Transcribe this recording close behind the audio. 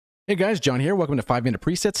Hey guys, John here. Welcome to 5 Minute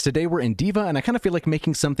Presets. Today we're in Diva, and I kind of feel like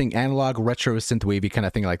making something analog, retro, synthwavy kind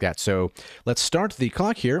of thing like that. So let's start the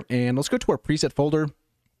clock here, and let's go to our preset folder,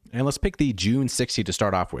 and let's pick the June 60 to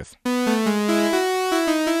start off with.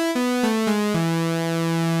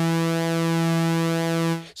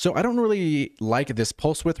 So I don't really like this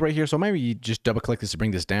pulse width right here, so maybe just double click this to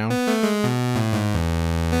bring this down.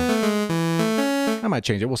 I might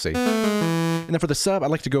change it, we'll see. And then for the sub, I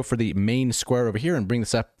like to go for the main square over here and bring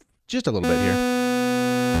this up just a little bit here.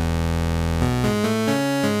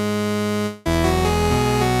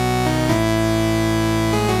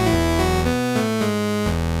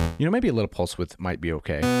 You know, maybe a little pulse width might be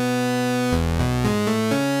okay.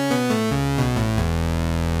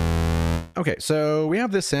 Okay, so we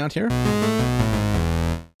have this sound here.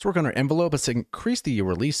 Let's work on our envelope. Let's increase the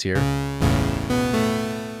release here.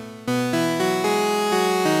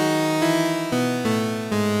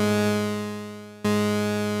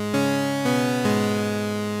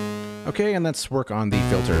 Okay, and let's work on the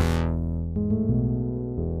filter.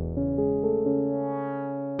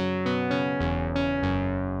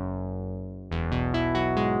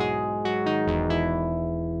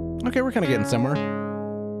 Okay, we're kind of getting somewhere.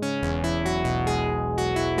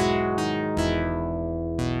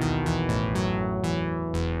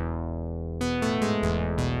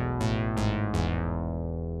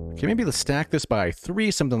 Okay, maybe let's stack this by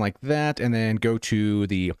 3, something like that, and then go to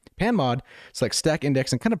the pan mod, select stack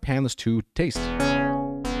index, and kind of pan this to taste. And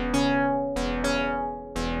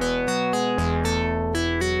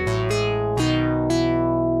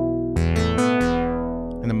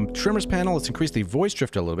the trimmers panel, let's increase the voice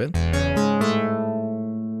drift a little bit.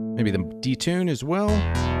 Maybe the detune as well.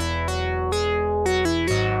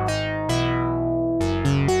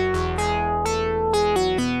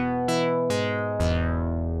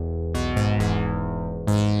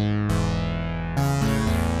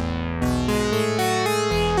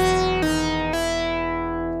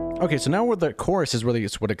 Okay, so now where the chorus is really,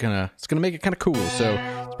 it's gonna make it kind of cool. So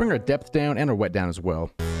let's bring our depth down and our wet down as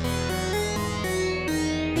well.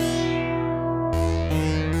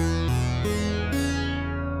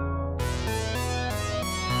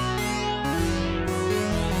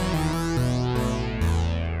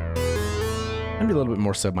 Maybe a little bit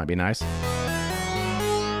more sub might be nice.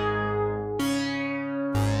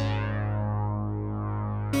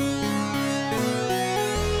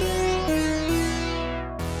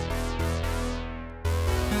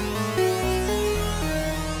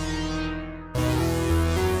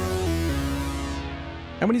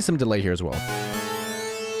 And we need some delay here as well.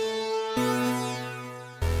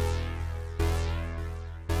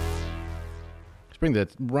 Let's bring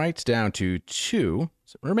that right down to 2,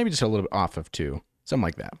 or maybe just a little bit off of 2, something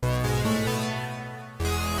like that.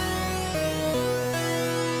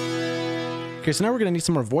 Okay, so now we're gonna need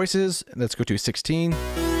some more voices. Let's go to 16.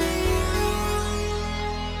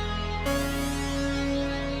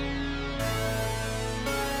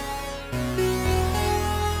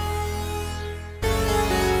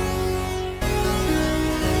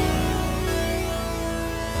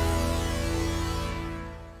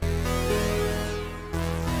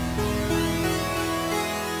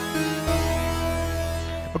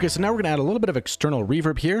 Okay, so now we're going to add a little bit of external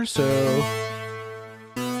reverb here, so...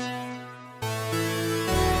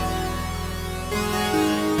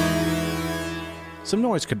 some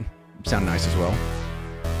noise could sound nice as well.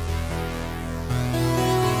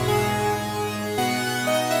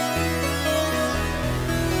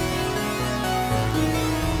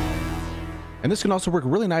 And this can also work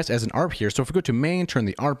really nice as an ARP here. So if we go to main, turn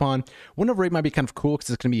the ARP on, 1/8 might be kind of cool because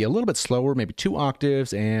it's going to be a little bit slower, maybe 2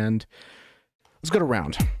 octaves, and... let's go to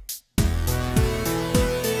round.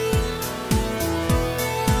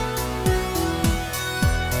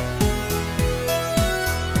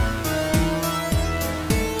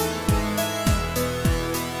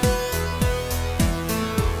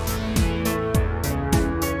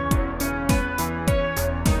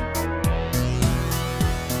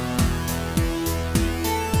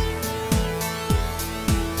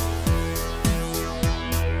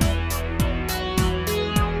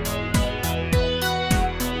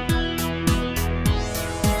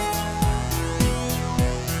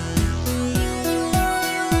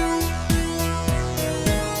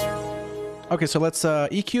 Okay, so let's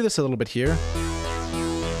EQ this a little bit here.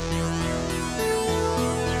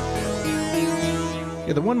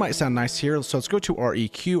 Yeah, the one might sound nice here, so let's go to our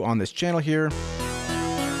EQ on this channel here.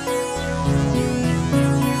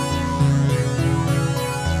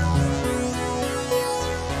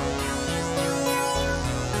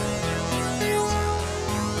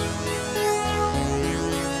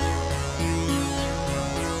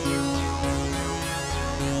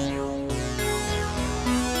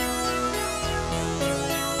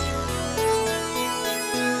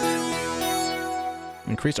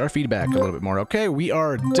 increase our feedback a little bit more. Okay, we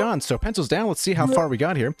are done. So pencils down. Let's see how far we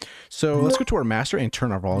got here. So let's go to our master and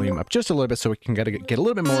turn our volume up just a little bit so we can get a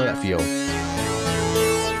little bit more of that feel.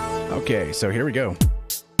 Okay, so here we go.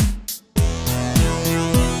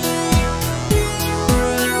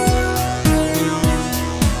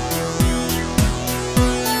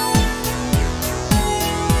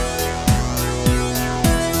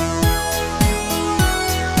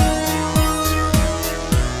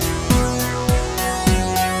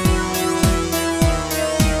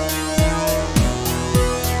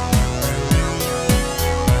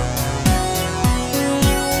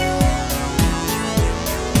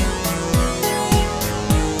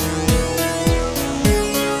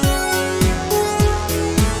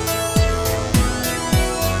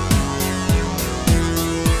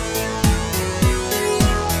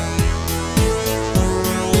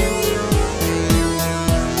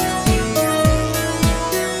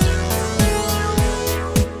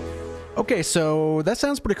 Okay, so that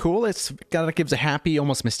sounds pretty cool. It's kind of gives a happy,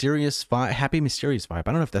 almost mysterious vibe. Happy, mysterious vibe.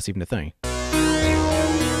 I don't know if that's even a thing.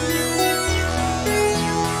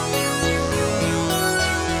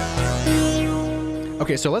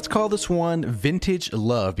 Okay, so let's call this one Vintage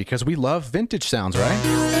Love, because we love vintage sounds, right?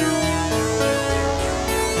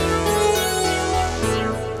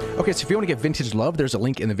 Okay, so if you want to get Vintage Love, there's a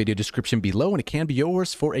link in the video description below, and it can be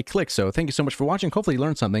yours for a click. So thank you so much for watching. Hopefully you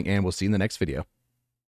learned something, and we'll see you in the next video.